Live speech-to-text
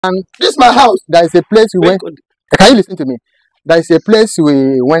And this is my house. There is a place we went. Can you listen to me? There is a place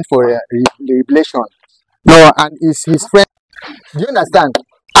we went for a revelation. No, and it's his friend. Do you understand?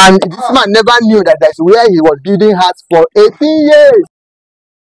 And this man never knew that that's where he was building house for 18 years.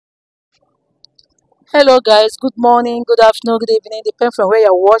 Hello, guys. Good morning, good afternoon, good evening, depending from where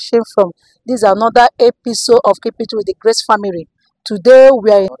you're watching from. This is another episode of Keep It With the Grace Family. Today,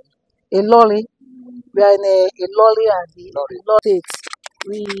 we are in a lolly. We are in a lolly and the lolly state.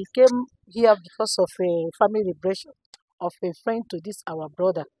 We came here because of a family liberation of a friend to this our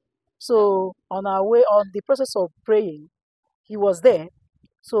brother. So, on our way, on the process of praying, he was there.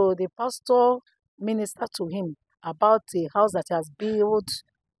 So, the pastor ministered to him about a house that he has built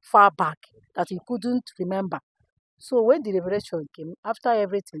far back that he couldn't remember. So when the revelation came, after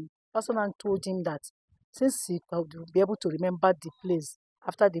everything, Pastor Nan told him that since he could be able to remember the place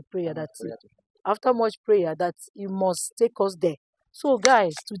after the prayer, that after much prayer, that he must take us there. So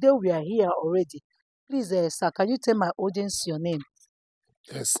guys, today we are here already. Please, sir, can you tell my audience your name?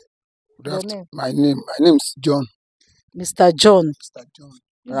 Yes. Good Your afternoon. name, My name is John. Mr. John. Mr. John.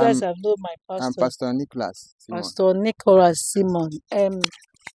 You guys Um, have known my I'm pastor, Pastor Nicholas Simon. Pastor Nicholas Simon.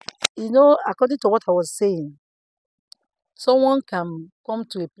 According to what I was saying, someone can come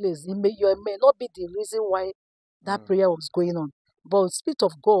to a place. It may not be the reason why that prayer was going on, but Spirit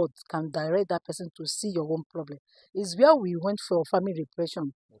of God can direct that person to see your own problem. It's where we went for family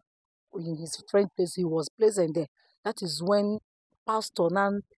repression in his friend place. He was present there. That is when Pastor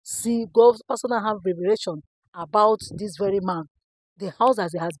Nan Pastor Nan have revelation about this very man. The house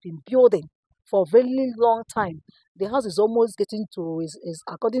as he has been building for a very long time. The house is almost getting to is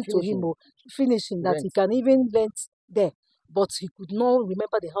according to him finishing that he Rent. can even rent there. But he could not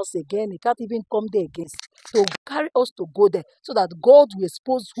remember the house again. He can't even come there again. To carry us to go there so that God will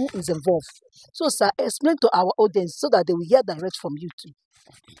expose who is involved. So, sir, explain to our audience so that they will hear direct from you too.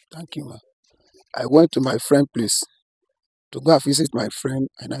 Thank you, ma. I went to my friend place to go and visit my friend,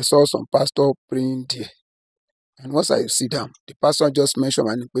 and I saw some pastor praying there. And once I sit down, the pastor just mentioned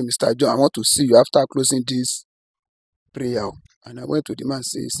my name, Mr. John, I want to see you after closing this prayer. And I went to the man,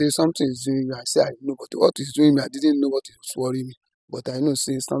 say something is doing me. I said, I know, but what is doing me, I didn't know what was worrying me. But I know,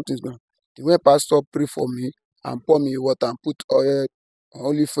 say something's going on. The way pastor prayed for me and pour me water and put olive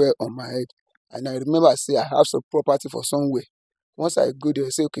oil on my head. And I remember I say I have some property for somewhere. Once I go there, I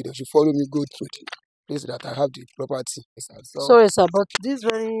say, okay, they should follow me, go to the place that I have the property. Yes, I saw. Sorry, sir, but this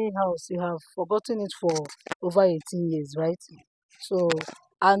very house, you have forgotten it for over 18 years, right? So,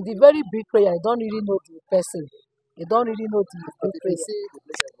 and the very big prayer, you don't really know the person. You don't really know the big If you prayer. see the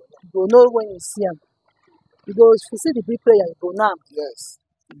place I go now. You go know when you see him. You go, if you see the big prayer, you go now. Yes.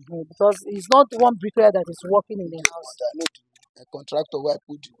 Because it's not one big prayer that is working in the Okay, house. but I know the contractor where I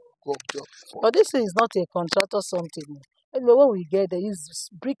put the work job for. But this is not a contractor something. Anyway, when we get there, is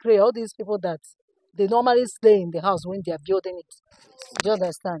bricklayer, all these people that they normally stay in the house when they are building it. Do you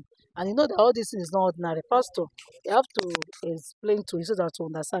understand? And you know that all this is not ordinary. Pastor, you have to explain to you so that to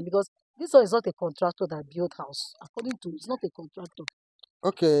understand because this one is not a contractor that built house. According to it's not a contractor.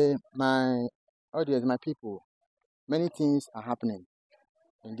 Okay, my audience, my people, many things are happening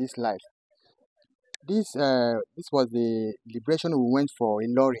in this life. This was the liberation we went for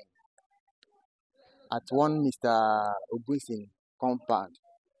in Loring at one Mr. Ogunsin compound.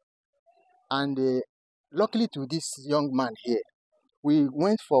 And luckily to this young man here, we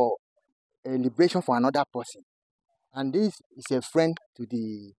went for a liberation for another person. And this is a friend to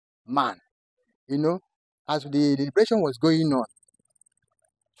the man. You know, as the liberation was going on,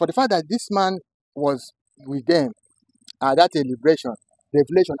 for the fact that this man was with them at that revelation,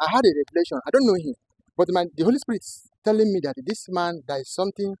 I had a revelation. I don't know him, but the Holy Spirit is telling me that this man, there is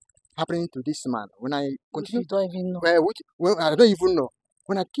something happening to this man. When I Which continue, you don't even know. well, I don't even know.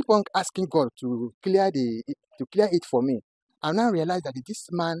 When I keep on asking God to clear it for me, I now realize that this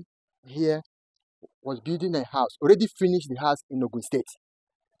man here was building a house, already finished the house in Ogun State,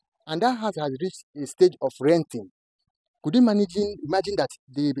 and that house has reached a stage of renting. Could you imagine that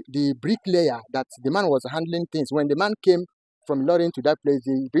the bricklayer that the man was handling things when the man came from Lorraine to that place,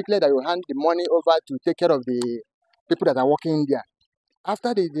 the bricklayer that will hand the money over to take care of the people that are working there.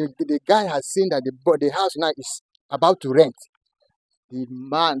 After the guy has seen that the house now is about to rent,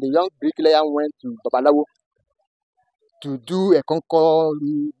 the young bricklayer went to Babalawo to do a concord,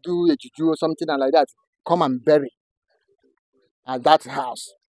 do a juju or something like that. Come and bury at that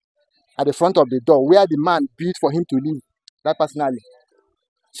house at the front of the door where the man built for him to live. That personally.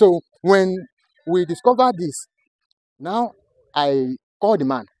 So when we discovered this, now I called the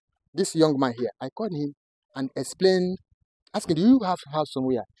man, this young man here. I called him and explained, asking, "Do you have house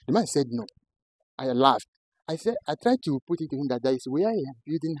somewhere?" The man said no. I laughed. I tried to put it to him that there is where he is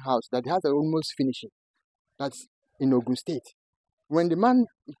building house that has almost finishing. That's in Ogun State. When the man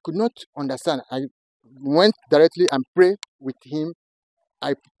could not understand, I went directly and prayed with him.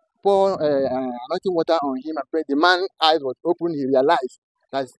 I pour anointing water on him and prayed. The man's eyes was open. He realized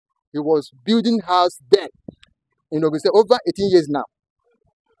that he was building house then in Ogun State over 18 years now.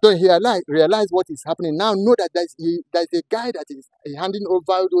 So he realized what is happening now. Know that there's a guy that is handing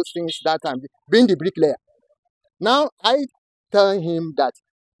over those things that time, being the bricklayer. Now I tell him that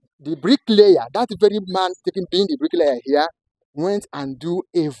the bricklayer, that very man being the bricklayer here, went and do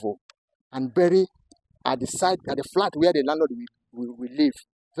evil and bury at the flat where the landlord will live.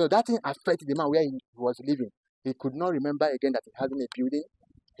 So that thing affected the man where he was living. He could not remember again that he had a building.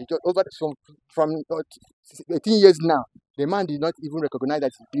 He just over from 18 years now, the man did not even recognize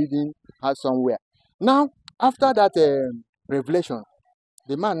that his building has somewhere. Now, after that revelation,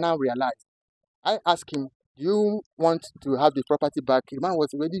 the man now realized. I asked him, "Do you want to have the property back?" The man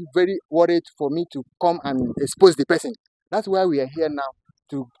was already very worried for me to come and expose the person. That's why we are here now,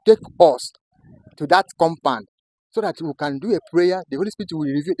 to take us to that compound so that we can do a prayer. The Holy Spirit will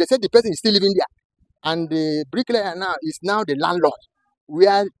reveal. They said the person is still living there, and the bricklayer now is now the landlord,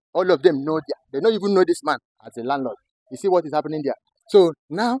 where all of them know they don't even know this man as a landlord. You see what is happening there. So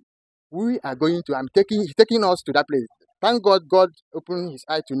now we are going to. He's taking us to that place. Thank God, God opened his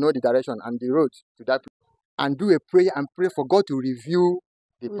eye to know the direction and the road to that place, and do a prayer and pray for God to review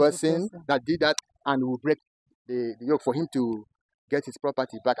the Who is the person person? that did that, and will break the yoke for him to get his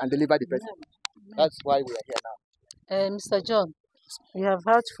property back and deliver the person. That's why we are here now. Mr. John, we have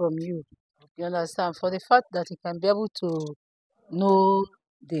heard from you. You understand? For the fact that you can be able to know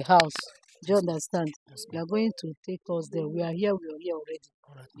the house. Do you understand? We are going to take us there. We are here already.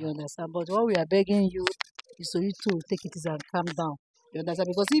 You understand? But what we are begging you is for you to take it easy and calm down. You understand?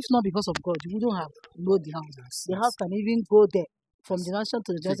 Because if not because of God, you wouldn't have known the house. The house can even go there from the nation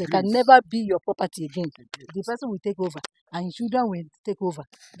to the nation. It can never be your property again. The person will take over and his children will take over.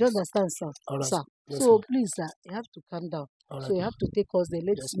 Do you understand, sir? Sir. So please, sir, you have to calm down. So you have to take us there.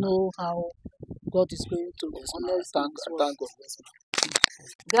 Let's know how God is going to honor us. Thank God.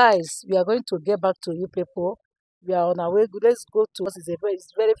 Guys, we are going to get back to you people. We are on our way. Let's go to us.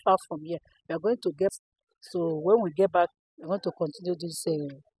 It's very far from here. We are going to get. So when we get back, we're going to continue this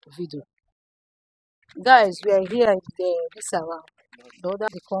video. Guys, we are here in this around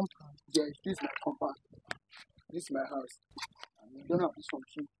the compound. Yes, this is my compound. This is my house. I don't have this one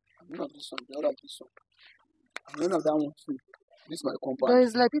too. I don't have this one. The other this one. I don't have that one too. This is my compound. There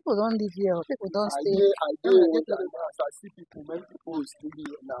is like people don't live here. People don't stay. I do. I see people. Many people is living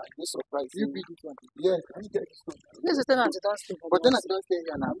here now. I'm just surprised. You be this one. Yes, I get this one. This is tenant don't stay. But then I don't stay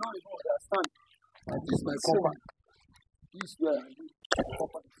here now. I don't even understand. And this is my compound. This is where I live.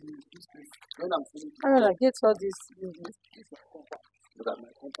 Compound. This place. When I'm finished. I get all this business. This is my compound. Look at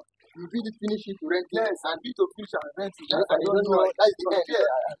my compound. You really finish it to rent it. Yes, I need to finish and rent it. I don't know. That's the end.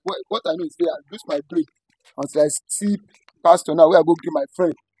 What I know is I lose my break until I see pastor now. Where I go greet my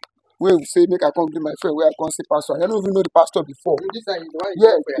friend. Where we say make I come greet my friend. Where I come see pastor. I don't even know the pastor before. This is the one.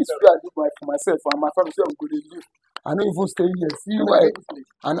 Yeah, this is where I live for myself and my family. So I'm going to live. I don't even stay here. See why?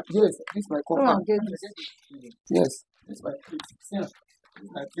 And yes, this is my compound. Yes, this is my place. See, this is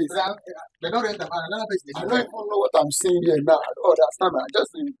my place. They don't rent another place. I don't even know what I'm saying here now. I don't understand. I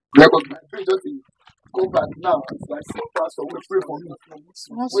just record my brain just to go back now. It's like say pastor, will pray for me.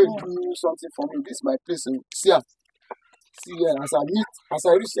 Will do something for me. This is my place. See here, as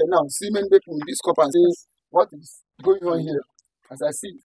I reach here now, see many people in this compound say, what is going on here? As I see,